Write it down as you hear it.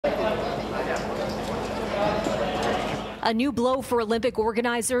A new blow for Olympic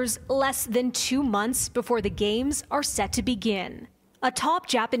organizers less than 2 months before the Games are set to begin. A top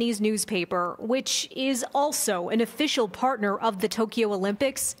Japanese newspaper, which is also an official partner of the Tokyo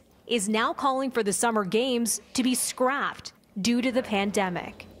Olympics, is now calling for the Summer Games to be scrapped due to the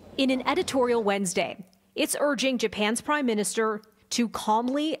pandemic. In an editorial Wednesday, it's urging Japan's prime minister to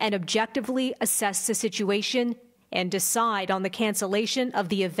calmly and objectively assess the situation and decide on the cancellation of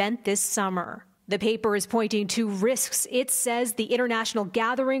the event this summer. The paper is pointing to risks it says the international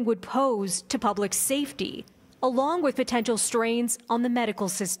gathering would pose to public safety, along with potential strains on the medical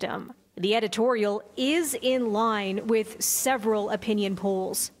system. The editorial is in line with several opinion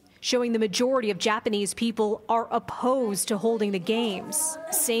polls, showing the majority of Japanese people are opposed to holding the Games.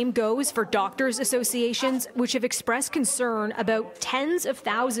 Same goes for doctors' associations, which have expressed concern about tens of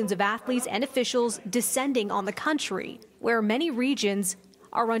thousands of athletes and officials descending on the country, where many regions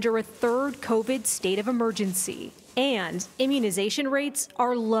are under a third COVID state of emergency. And immunization rates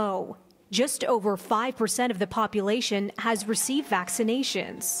are low. Just over 5% of the population has received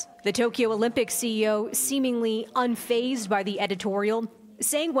vaccinations. The Tokyo Olympics CEO seemingly unfazed by the editorial,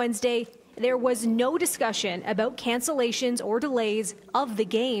 saying Wednesday there was no discussion about cancellations or delays of the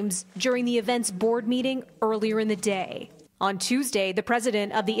Games during the event's board meeting earlier in the day. On Tuesday, the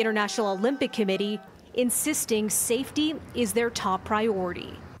president of the International Olympic Committee insisting safety is their top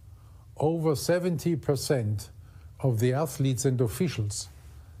priority. Over 70% of the athletes and officials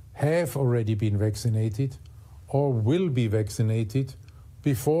have already been vaccinated or will be vaccinated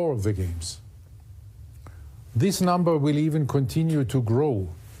before the Games. This number will even continue to grow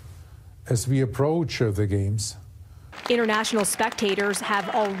as we approach the Games. International spectators have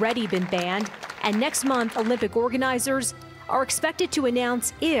already been banned, and next month Olympic organizers are expected to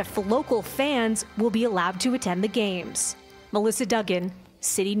announce if local fans will be allowed to attend the Games. Melissa Duggan,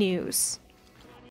 City News.